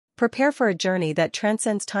Prepare for a journey that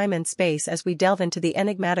transcends time and space as we delve into the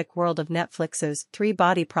enigmatic world of Netflix's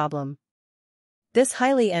Three-Body Problem. This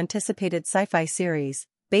highly anticipated sci-fi series,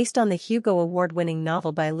 based on the Hugo Award-winning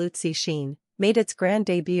novel by Liu Cixin, made its grand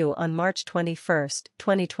debut on March 21,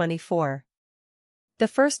 2024. The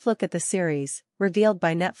first look at the series, revealed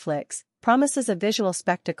by Netflix, promises a visual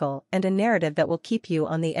spectacle and a narrative that will keep you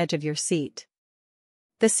on the edge of your seat.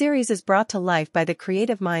 The series is brought to life by the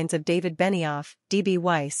creative minds of David Benioff, D.B.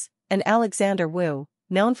 Weiss, and Alexander Wu,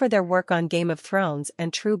 known for their work on Game of Thrones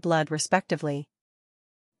and True Blood respectively.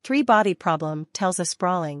 Three-Body Problem tells a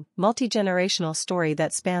sprawling, multi-generational story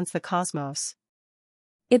that spans the cosmos.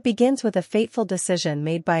 It begins with a fateful decision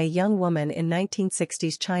made by a young woman in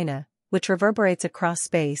 1960s China, which reverberates across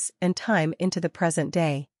space and time into the present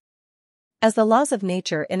day. As the laws of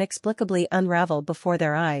nature inexplicably unravel before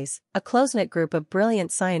their eyes, a close-knit group of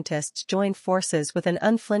brilliant scientists join forces with an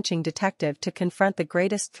unflinching detective to confront the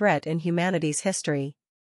greatest threat in humanity's history.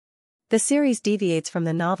 The series deviates from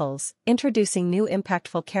the novels, introducing new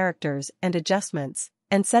impactful characters and adjustments,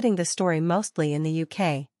 and setting the story mostly in the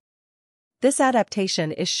UK. This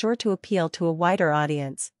adaptation is sure to appeal to a wider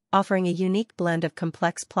audience, offering a unique blend of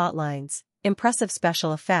complex plotlines, impressive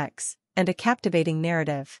special effects, and a captivating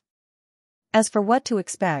narrative. As for what to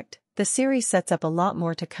expect, the series sets up a lot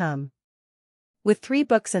more to come. With 3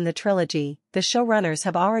 books in the trilogy, the showrunners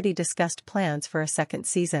have already discussed plans for a second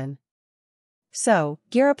season. So,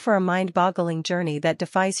 gear up for a mind-boggling journey that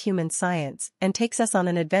defies human science and takes us on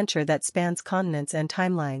an adventure that spans continents and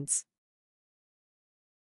timelines.